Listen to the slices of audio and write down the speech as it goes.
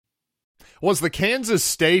Was the Kansas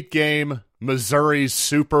State game Missouri's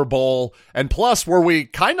Super Bowl? And plus, were we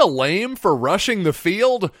kind of lame for rushing the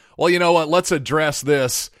field? Well, you know what? Let's address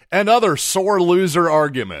this and other sore loser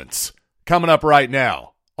arguments coming up right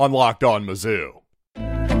now on Locked On Mizzou.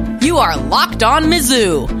 You are Locked On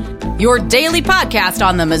Mizzou, your daily podcast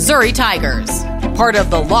on the Missouri Tigers, part of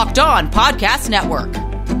the Locked On Podcast Network,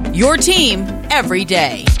 your team every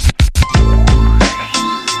day.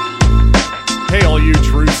 Hey, all you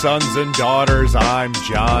true sons and daughters, I'm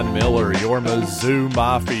John Miller, your Mizzou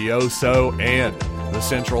mafioso and the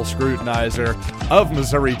central scrutinizer of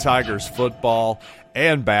Missouri Tigers football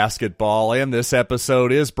and basketball. And this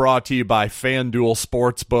episode is brought to you by FanDuel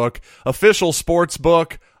Sportsbook, official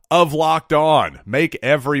sportsbook of Locked On. Make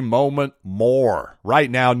every moment more.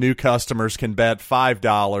 Right now, new customers can bet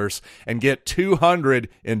 $5 and get $200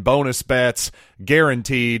 in bonus bets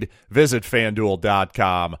guaranteed. Visit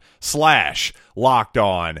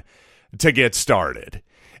FanDuel.com/LockedOn to get started.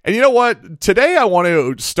 And you know what? Today I want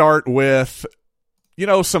to start with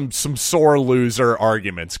some sore loser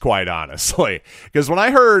arguments, quite honestly. Because when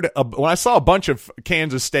I saw a bunch of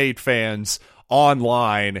Kansas State fans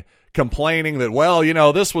online complaining that,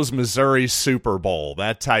 this was Missouri's Super Bowl,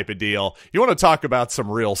 that type of deal. You want to talk about some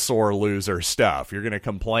real sore loser stuff. You're going to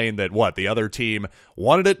complain that, the other team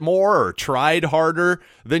wanted it more or tried harder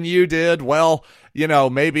than you did? Well,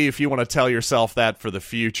 maybe if you want to tell yourself that for the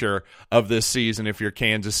future of this season, if you're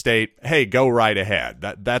Kansas State, hey, go right ahead.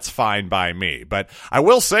 That's fine by me. But I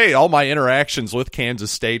will say all my interactions with Kansas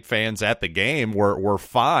State fans at the game were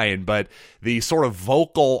fine, but the sort of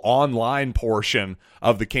vocal online portion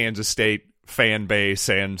of the Kansas State fan base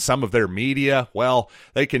and some of their media,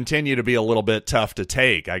 they continue to be a little bit tough to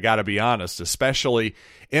take. I got to be honest, especially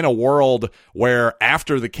in a world where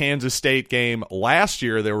after the Kansas State game last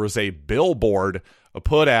year, there was a billboard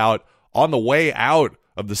put out on the way out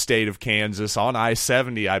of the state of Kansas on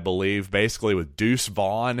I-70, I believe, basically with Deuce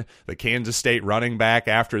Vaughn, the Kansas State running back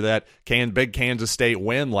after that big Kansas State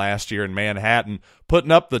win last year in Manhattan,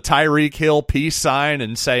 putting up the Tyreek Hill peace sign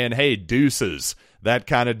and saying, hey, deuces, that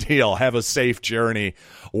kind of deal. Have a safe journey,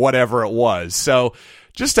 whatever it was. So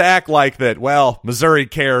just to act like that, Missouri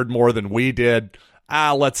cared more than we did,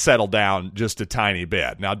 let's settle down just a tiny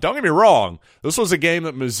bit. Now, don't get me wrong. This was a game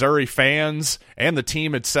that Missouri fans and the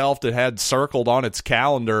team itself had circled on its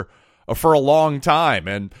calendar for a long time.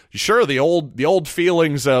 And sure, the old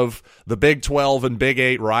feelings of the Big 12 and Big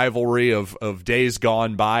 8 rivalry of days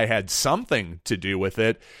gone by had something to do with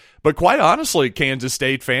it. But quite honestly, Kansas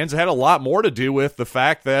State fans, it had a lot more to do with the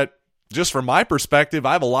fact that, just from my perspective,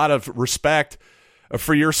 I have a lot of respect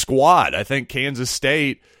for your squad. I think Kansas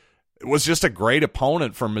State was just a great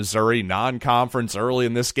opponent for Missouri, non-conference early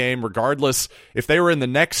in this game, regardless if they were in the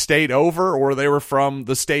next state over or they were from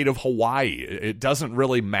the state of Hawaii. It doesn't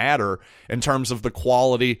really matter in terms of the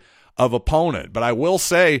quality of opponent. But I will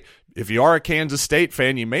say, if you are a Kansas State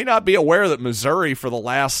fan, you may not be aware that Missouri, for the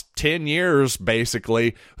last 10 years,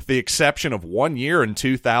 basically, with the exception of 1 year in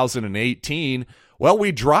 2018,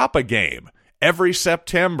 we drop a game every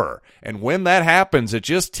September. And when that happens, it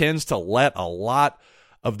just tends to let a lot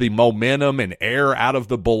of the momentum and air out of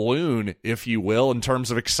the balloon, if you will, in terms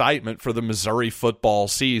of excitement for the Missouri football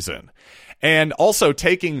season. And also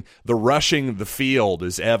taking the rushing the field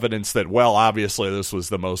is evidence that, obviously this was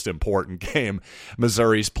the most important game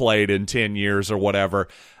Missouri's played in 10 years or whatever.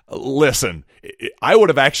 Listen, I would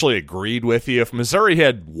have actually agreed with you if Missouri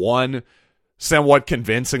had won somewhat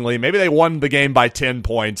convincingly. Maybe they won the game by 10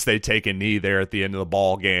 points. They take a knee there at the end of the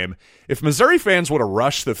ball game. If Missouri fans would have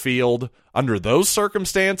rushed the field under those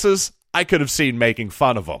circumstances, I could have seen making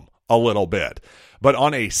fun of them a little bit. But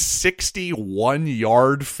on a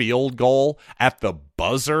 61-yard field goal at the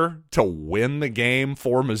buzzer to win the game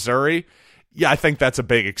for Missouri, I think that's a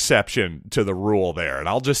big exception to the rule there. And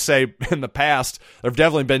I'll just say, in the past, there have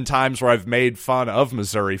definitely been times where I've made fun of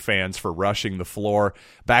Missouri fans for rushing the floor.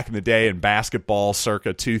 Back in the day in basketball,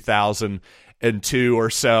 circa 2002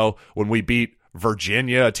 or so, when we beat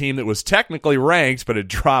Virginia, a team that was technically ranked but had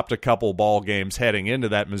dropped a couple ball games heading into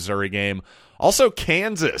that Missouri game. Also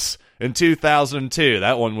Kansas in 2002.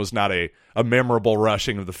 That one was not a memorable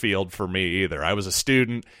rushing of the field for me either. I was a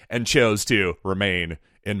student and chose to remain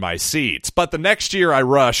in my seats. But the next year I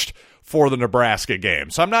rushed for the Nebraska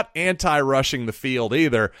game. So I'm not anti-rushing the field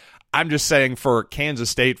either. I'm just saying, for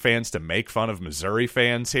Kansas State fans to make fun of Missouri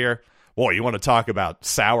fans here, you want to talk about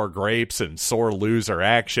sour grapes and sore loser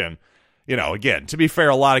action. Again, to be fair,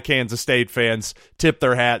 a lot of Kansas State fans tipped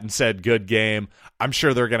their hat and said, good game. I'm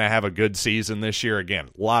sure they're going to have a good season this year. Again,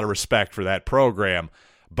 a lot of respect for that program.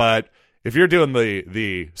 But If you're doing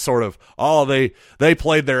the sort of, they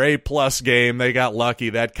played their A+ game, they got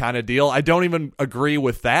lucky, that kind of deal, I don't even agree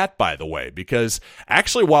with that, by the way, because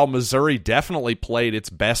actually while Missouri definitely played its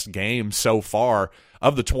best game so far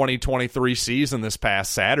of the 2023 season this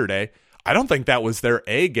past Saturday, I don't think that was their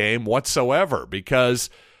A game whatsoever,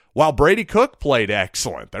 because while Brady Cook played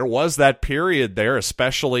excellent, there was that period there,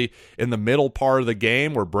 especially in the middle part of the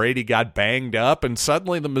game where Brady got banged up, and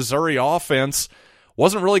suddenly the Missouri offense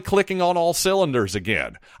wasn't really clicking on all cylinders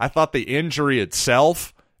again. I thought the injury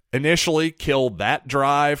itself initially killed that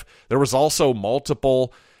drive. There was also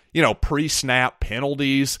multiple, pre-snap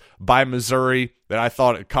penalties by Missouri that I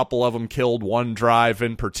thought a couple of them killed one drive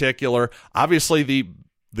in particular. Obviously,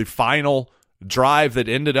 the final drive that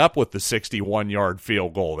ended up with the 61-yard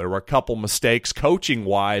field goal, there were a couple mistakes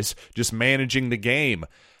coaching-wise, just managing the game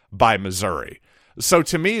by Missouri. So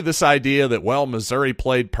to me, this idea that, Missouri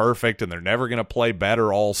played perfect and they're never going to play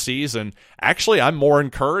better all season, actually, I'm more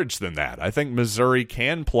encouraged than that. I think Missouri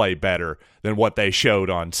can play better than what they showed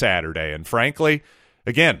on Saturday. And frankly,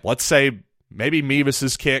 again, let's say maybe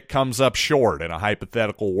Mevis's kick comes up short in a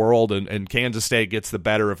hypothetical world and Kansas State gets the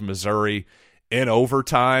better of Missouri in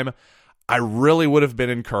overtime. I really would have been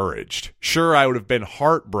encouraged. Sure, I would have been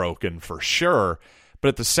heartbroken for sure. But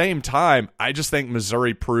at the same time, I just think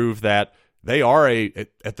Missouri proved that they are,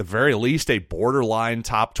 at the very least, a borderline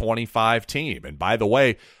top 25 team. And by the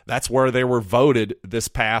way, that's where they were voted this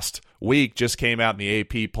past week. Just came out in the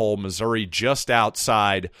AP poll. Missouri just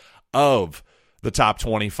outside of the top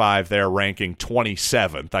 25 there, ranking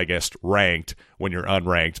 27th, I guess, ranked when you're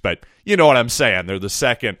unranked. But you know what I'm saying. They're the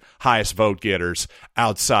second highest vote getters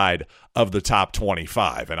outside of the top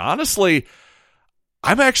 25. And honestly,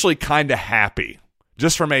 I'm actually kind of happy,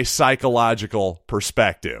 just from a psychological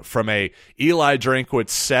perspective, from a Eli Drinkwitz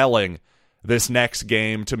selling this next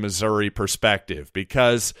game to Missouri perspective,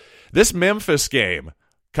 because this Memphis game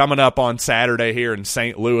coming up on Saturday here in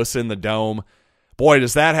St. Louis in the Dome, boy,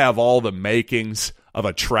 does that have all the makings of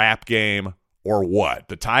a trap game or what?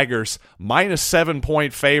 The Tigers minus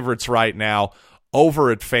 7-point favorites right now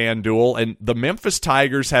over at FanDuel, and the Memphis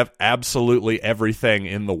Tigers have absolutely everything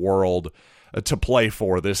in the world to play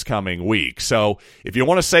for this coming week. So if you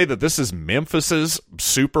want to say that this is Memphis's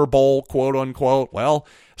Super Bowl, quote unquote,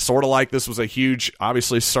 sort of like this was a huge,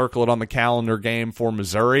 obviously circle it on the calendar game for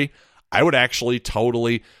Missouri, I would actually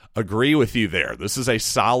totally agree with you there. This is a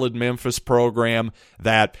solid Memphis program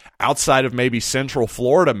that outside of maybe Central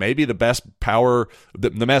Florida, maybe the best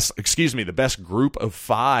the best group of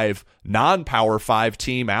 5 non-Power 5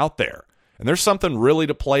 team out there. And there's something really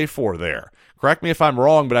to play for there. Correct me if I'm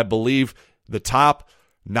wrong, but I believe the top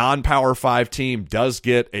non-Power 5 team does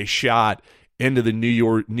get a shot into the New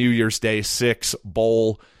Year's Day 6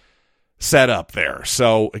 bowl setup there.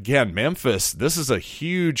 So again, Memphis, this is a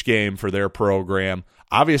huge game for their program.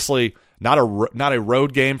 Obviously, not a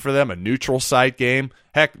road game for them, a neutral site game.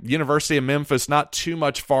 Heck, University of Memphis not too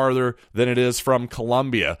much farther than it is from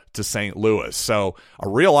Columbia to St. Louis. So a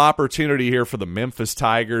real opportunity here for the Memphis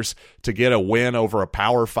Tigers to get a win over a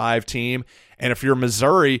Power 5 team. And if you're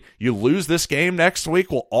Missouri, you lose this game next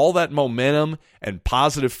week, well, all that momentum and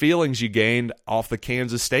positive feelings you gained off the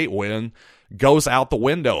Kansas State win goes out the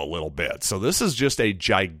window a little bit. So this is just a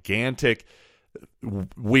gigantic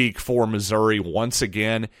week for Missouri once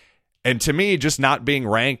again. And to me, just not being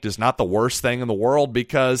ranked is not the worst thing in the world,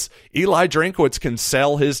 because Eli Drinkwitz can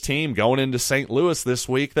sell his team going into St. Louis this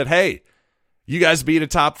week that, hey, you guys beat a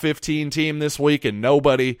top 15 team this week and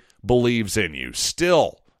nobody believes in you.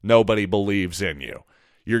 Still, nobody believes in you.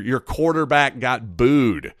 Your quarterback got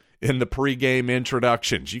booed in the pregame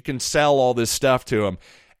introductions. You can sell all this stuff to him.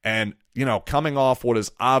 And, coming off what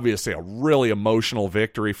is obviously a really emotional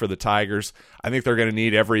victory for the Tigers, I think they're going to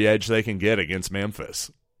need every edge they can get against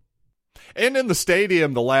Memphis. And in the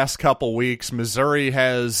stadium the last couple weeks, Missouri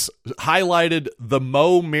has highlighted the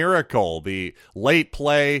Mo Miracle, the late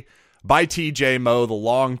play by TJ Moe, the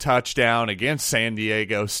long touchdown against San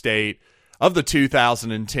Diego State of the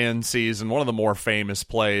 2010 season, one of the more famous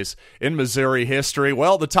plays in Missouri history.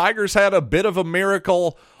 Well, the Tigers had a bit of a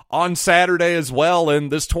miracle on Saturday as well,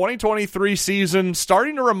 and this 2023 season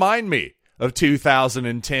starting to remind me of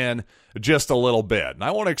 2010 just a little bit. And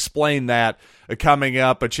I want to explain that coming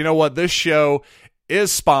up, but you know what? This show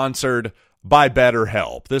is sponsored by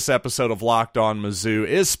BetterHelp. This episode of Locked On Mizzou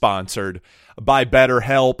is sponsored by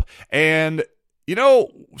BetterHelp, and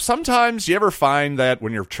sometimes you ever find that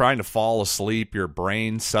when you're trying to fall asleep, your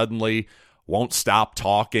brain suddenly won't stop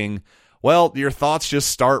talking? Well, your thoughts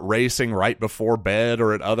just start racing right before bed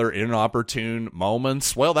or at other inopportune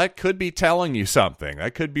moments. Well, that could be telling you something.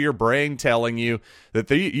 That could be your brain telling you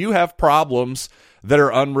that you have problems that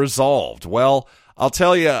are unresolved? Well, I'll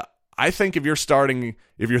tell you, I think if you're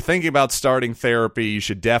thinking about starting therapy, you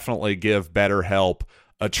should definitely give BetterHelp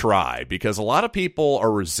a try, because a lot of people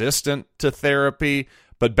are resistant to therapy,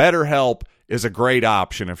 but BetterHelp is a great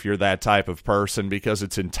option if you're that type of person, because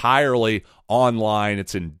it's entirely online.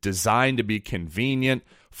 It's designed to be convenient,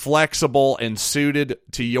 flexible, and suited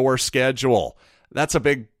to your schedule. That's a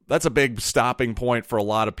big stopping point for a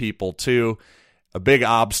lot of people too. A big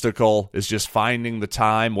obstacle is just finding the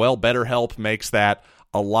time. Well, BetterHelp makes that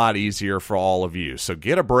a lot easier for all of you. So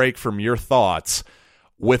get a break from your thoughts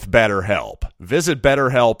with BetterHelp. Visit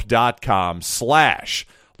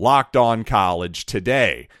BetterHelp.com/LockedOnCollege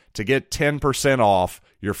today to get 10% off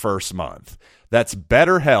your first month. That's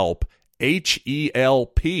BetterHelp,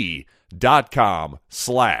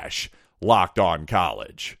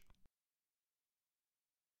 HELP.com/LockedOnCollege.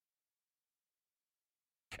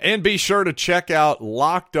 And be sure to check out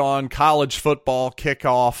Locked On College Football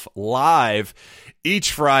Kickoff Live.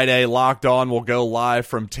 Each Friday, Locked On will go live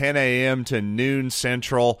from 10 a.m. to noon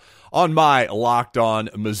Central on my Locked On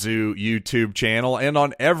Mizzou YouTube channel and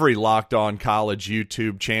on every Locked On College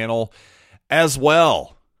YouTube channel as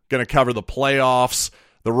well. Going to cover the playoffs,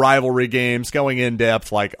 the rivalry games, going in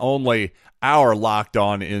depth like only our Locked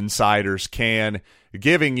On insiders can,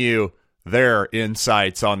 giving you their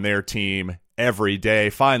insights on their team every day.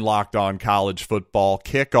 Find Locked On College Football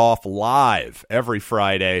Kickoff Live every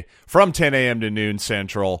Friday from 10 a.m. to noon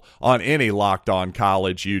Central on any Locked On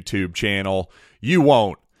College YouTube channel. You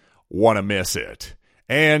won't want to miss it.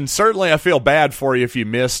 And certainly I feel bad for you if you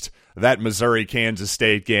missed that Missouri-Kansas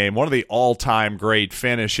State game, one of the all-time great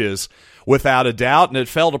finishes without a doubt, and it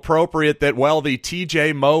felt appropriate that, well, the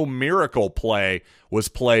TJ Moe miracle play was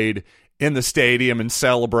played in the stadium and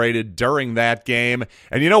celebrated during that game.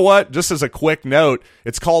 And you know what? Just as a quick note,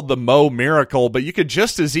 it's called the Moe Miracle, but you could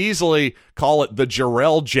just as easily call it the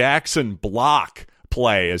Jarrell Jackson block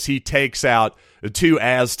play, as he takes out the two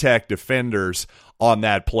Aztec defenders on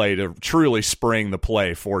that play to truly spring the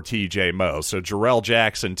play for TJ Moe. So Jarrell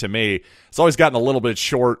Jackson, to me, has always gotten a little bit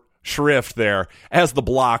short shrift there, as the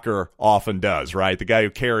blocker often does, right? The guy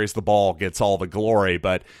who carries the ball gets all the glory,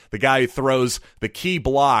 but the guy who throws the key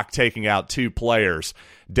block, taking out two players,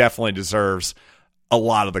 definitely deserves a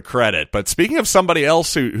lot of the credit. But speaking of somebody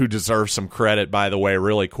else who deserves some credit, by the way,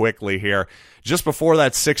 really quickly here, just before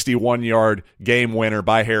that 61-yard game winner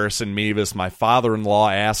by Harrison Mevis, my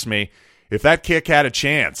father-in-law asked me if that kick had a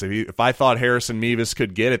chance, if I thought Harrison Mevis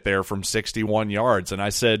could get it there from 61 yards. And I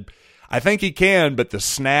said, I think he can, but the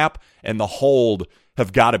snap and the hold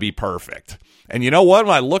have got to be perfect. And you know what?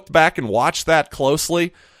 When I looked back and watched that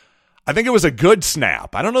closely, I think it was a good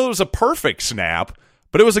snap. I don't know if it was a perfect snap,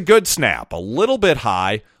 but it was a good snap. A little bit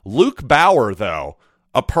high. Luke Bauer, though,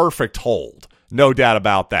 a perfect hold. No doubt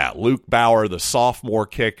about that. Luke Bauer, the sophomore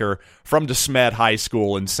kicker from DeSmet High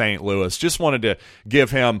School in St. Louis. Just wanted to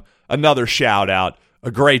give him another shout out.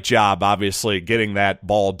 A great job, obviously, getting that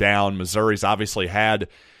ball down. Missouri's obviously had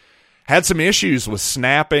some issues with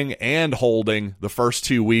snapping and holding the first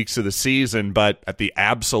 2 weeks of the season, but at the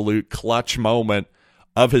absolute clutch moment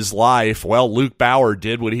of his life, well, Luke Bauer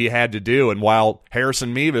did what he had to do. And while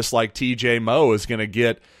Harrison Mevis, like TJ Moe, is going to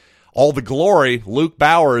get all the glory, Luke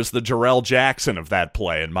Bauer is the Jarrell Jackson of that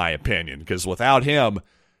play, in my opinion, because without him,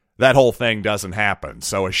 that whole thing doesn't happen.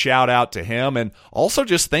 So a shout out to him. And also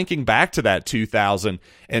just thinking back to that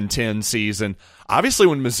 2010 season, obviously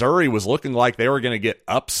when Missouri was looking like they were going to get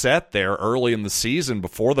upset there early in the season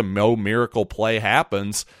before the Moe miracle play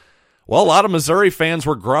happens, well, a lot of Missouri fans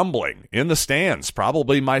were grumbling in the stands,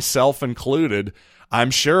 probably myself included,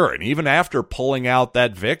 I'm sure. And even after pulling out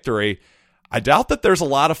that victory, I doubt that there's a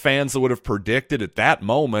lot of fans that would have predicted at that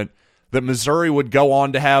moment that Missouri would go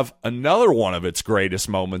on to have another one of its greatest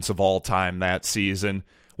moments of all time that season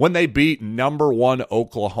when they beat number 1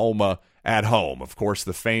 Oklahoma at home. Of course,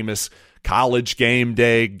 the famous College game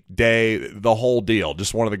day, the whole deal.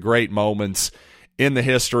 Just one of the great moments in the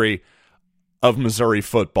history of Missouri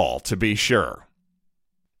football, to be sure.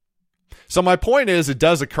 So my point is, it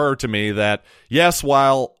does occur to me that, yes,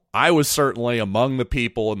 while I was certainly among the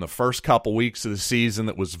people in the first couple weeks of the season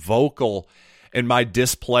that was vocal in my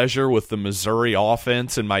displeasure with the Missouri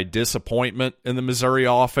offense and my disappointment in the Missouri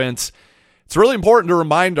offense, it's really important to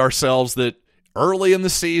remind ourselves that early in the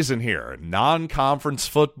season here, non-conference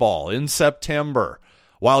football in September,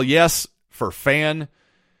 while yes, for fan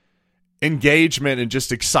engagement and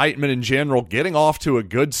just excitement in general, getting off to a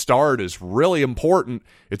good start is really important.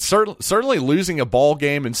 It's certainly losing a ball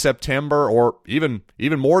game in September, or even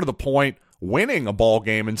more to the point, winning a ball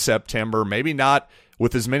game in September, maybe not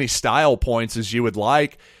with as many style points as you would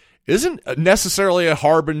like, isn't necessarily a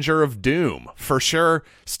harbinger of doom. For sure,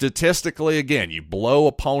 statistically, again, you blow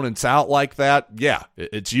opponents out like that, yeah,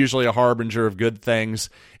 it's usually a harbinger of good things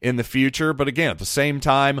in the future. But again, at the same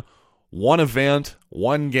time, one event,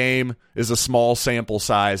 one game is a small sample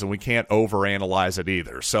size, and we can't overanalyze it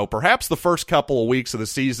either. So perhaps the first couple of weeks of the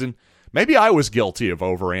season, maybe I was guilty of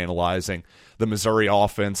overanalyzing the Missouri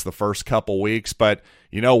offense the first couple weeks, but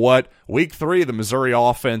you know what? Week 3, the Missouri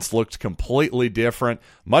offense looked completely different,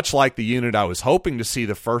 much like the unit I was hoping to see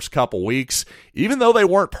the first couple weeks, even though they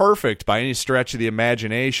weren't perfect by any stretch of the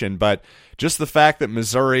imagination. But just the fact that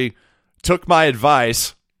Missouri took my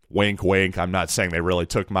advice, wink, wink, I'm not saying they really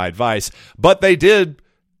took my advice, but they did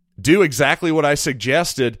do exactly what I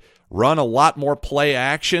suggested, run a lot more play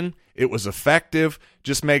action. It was effective,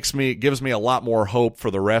 just gives me a lot more hope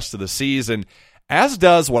for the rest of the season, as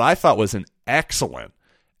does what I thought was an excellent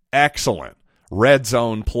red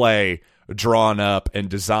zone play drawn up and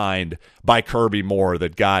designed by Kirby Moore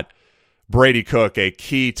that got Brady Cook a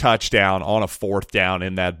key touchdown on a 4th down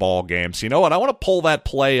in that ball game. So you know what? I want to pull that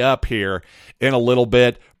play up here in a little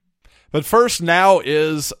bit. But first, now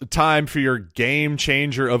is time for your Game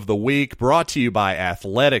Changer of the Week, brought to you by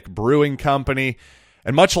Athletic Brewing Company.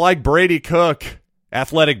 And much like Brady Cook,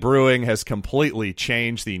 Athletic Brewing has completely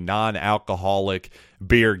changed the non-alcoholic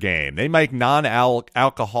beer game. They make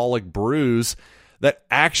non-alcoholic brews that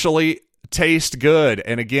actually taste good.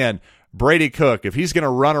 And again, Brady Cook, if he's going to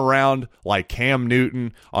run around like Cam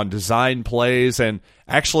Newton on design plays, and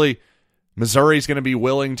actually Missouri's going to be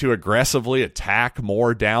willing to aggressively attack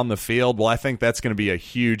more down the field, well, I think that's going to be a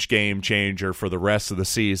huge game changer for the rest of the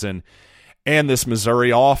season and this Missouri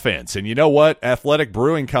offense. And you know what? Athletic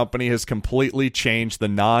Brewing Company has completely changed the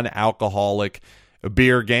non-alcoholic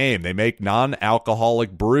beer game. They make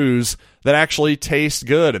non-alcoholic brews that actually taste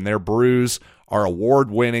good, and their brews are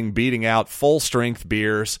award-winning, beating out full-strength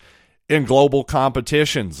beers in global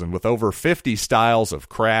competitions. And with over 50 styles of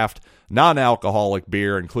craft non-alcoholic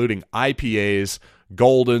beer, including IPAs,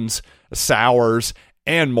 Goldens, sours,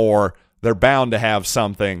 and more, they're bound to have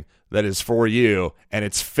something that is for you, and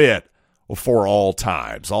it's fit for all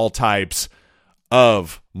times, all types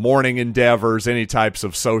of morning endeavors, any types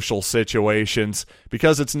of social situations,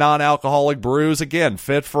 because it's non-alcoholic brews, again,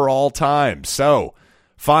 fit for all times. So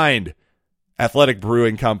find Athletic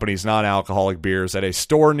Brewing Company's non-alcoholic beers at a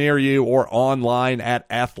store near you or online at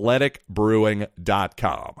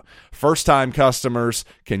athleticbrewing.com. First-time customers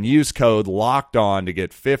can use code LOCKEDON to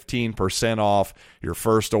get 15% off your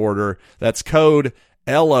first order. That's code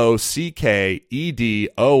LOCKEDON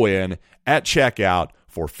at checkout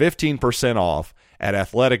for 15% off at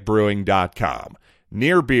athleticbrewing.com.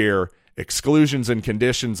 Near beer, exclusions and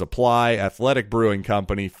conditions apply. Athletic Brewing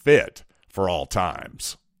Company, fit for all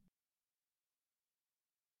times.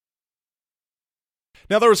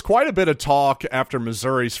 Now, there was quite a bit of talk after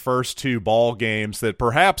Missouri's first 2 ball games that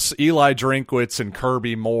perhaps Eli Drinkwitz and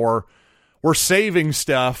Kirby Moore were saving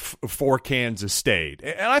stuff for Kansas State.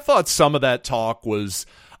 And I thought some of that talk was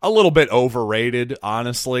a little bit overrated,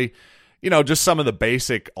 honestly. You know, just some of the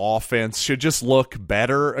basic offense should just look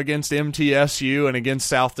better against MTSU and against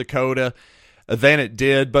South Dakota than it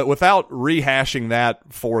did. But without rehashing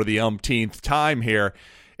that for the umpteenth time here,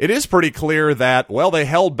 it is pretty clear that, well, they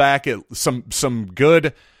held back at some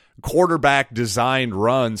good quarterback-designed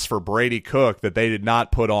runs for Brady Cook that they did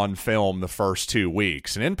not put on film the first 2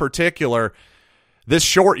 weeks. And in particular, this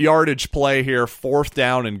short yardage play here, 4th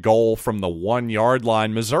down and goal from the 1-yard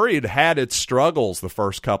line. Missouri had its struggles the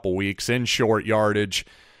first couple weeks in short yardage.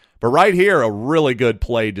 But right here, a really good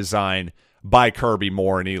play design by Kirby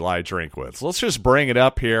Moore and Eli Drinkwitz. Let's just bring it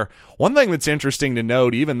up here. One thing that's interesting to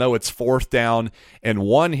note, even though it's 4th down and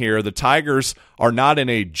 1 here, the Tigers are not in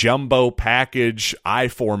a jumbo package I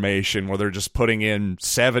formation where they're just putting in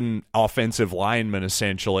 7 offensive linemen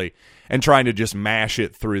essentially and trying to just mash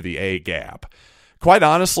it through the A gap. Quite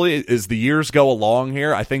honestly, as the years go along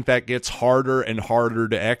here, I think that gets harder and harder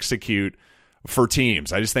to execute for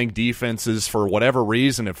teams. I just think defenses, for whatever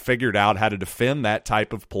reason, have figured out how to defend that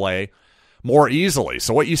type of play more easily.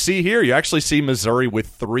 So what you see here, you actually see Missouri with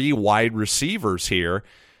 3 wide receivers here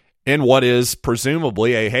in what is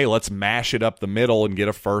presumably a, hey, let's mash it up the middle and get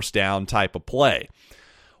a first down type of play.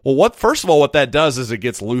 Well, first of all, what that does is it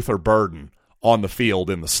gets Luther Burden on the field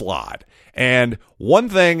in the slot. And one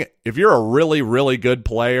thing, if you're a really, really good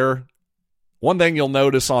player, one thing you'll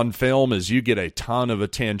notice on film is you get a ton of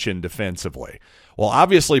attention defensively. Well,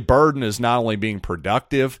 obviously, Burden is not only being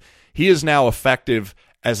productive, he is now effective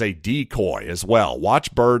as a decoy as well.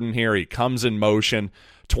 Watch Burden here. He comes in motion.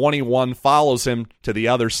 21 follows him to the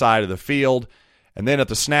other side of the field. And then at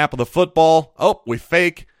the snap of the football, we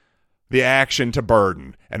fake. the action to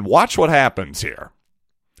Burden. And watch what happens here.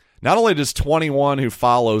 Not only does 21, who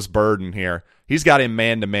follows Burden here, he's got him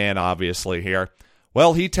man-to-man, obviously, here.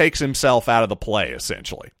 Well, he takes himself out of the play,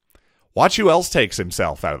 essentially. Watch who else takes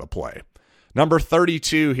himself out of the play. Number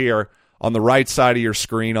 32 here on the right side of your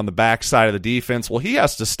screen, on the back side of the defense. Well, he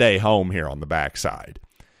has to stay home here on the back side.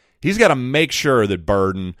 He's got to make sure that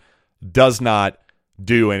Burden does not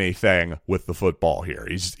do anything with the football here.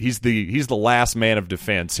 He's the last man of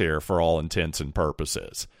defense here for all intents and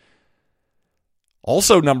purposes.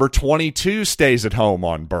 Also, number 22 stays at home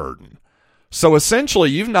on Burden. So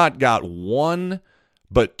essentially, you've not got one,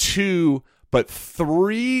 but two, but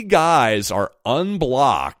three guys are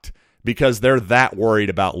unblocked because they're that worried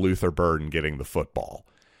about Luther Burden getting the football.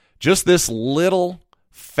 Just this little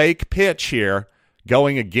fake pitch here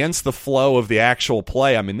going against the flow of the actual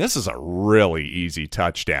play. I mean, this is a really easy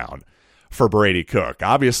touchdown for Brady Cook.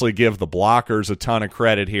 Obviously, give the blockers a ton of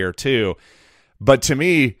credit here too. But to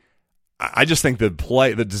me, I just think the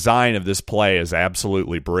design of this play is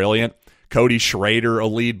absolutely brilliant. Cody Schrader, a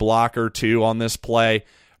lead blocker too on this play.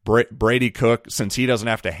 Brady Cook, since he doesn't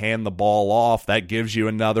have to hand the ball off, that gives you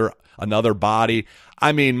another body.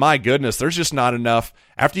 I mean, my goodness, there's just not enough.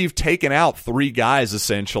 After you've taken out three guys,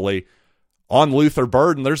 essentially, on Luther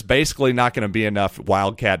Burden, there's basically not going to be enough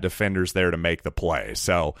Wildcat defenders there to make the play.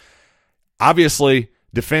 So, obviously,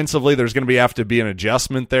 defensively, there's going to have to be an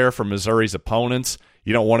adjustment there for Missouri's opponents.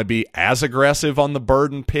 You don't want to be as aggressive on the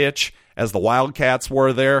Burden pitch as the Wildcats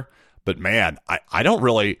were there. But, man, I don't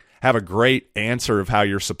really have a great answer of how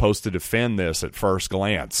you're supposed to defend this at first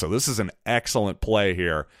glance. So this is an excellent play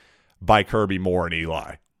here by Kirby Moore and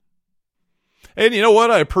Eli. And you know what?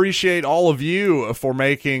 I appreciate all of you for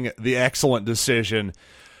making the excellent decision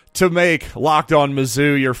to make Locked On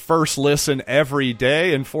Mizzou your first listen every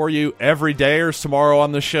day. And for you everydayers, tomorrow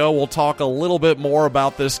on the show, we'll talk a little bit more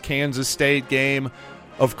about this Kansas State game,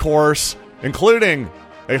 of course, including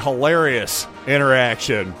a hilarious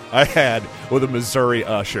interaction I had with a Missouri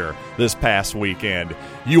usher this past weekend.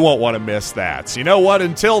 You won't want to miss that. So you know what?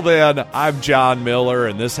 Until then, I'm John Miller,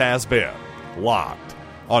 and this has been Locked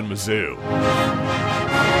on Mizzou.